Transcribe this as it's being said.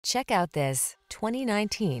Check out this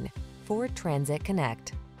 2019 Ford Transit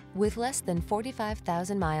Connect. With less than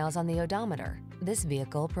 45,000 miles on the odometer, this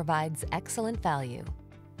vehicle provides excellent value.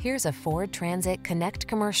 Here's a Ford Transit Connect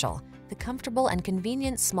commercial, the comfortable and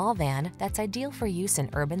convenient small van that's ideal for use in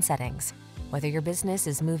urban settings. Whether your business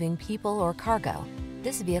is moving people or cargo,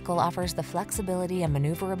 this vehicle offers the flexibility and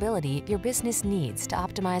maneuverability your business needs to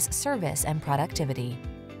optimize service and productivity.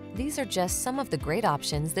 These are just some of the great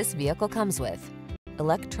options this vehicle comes with: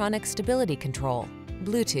 electronic stability control,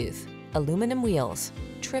 Bluetooth, aluminum wheels,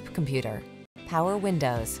 trip computer, power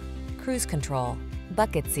windows, cruise control,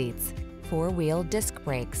 bucket seats, four-wheel disc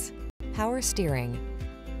brakes, power steering.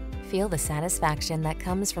 Feel the satisfaction that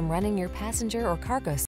comes from running your passenger or cargo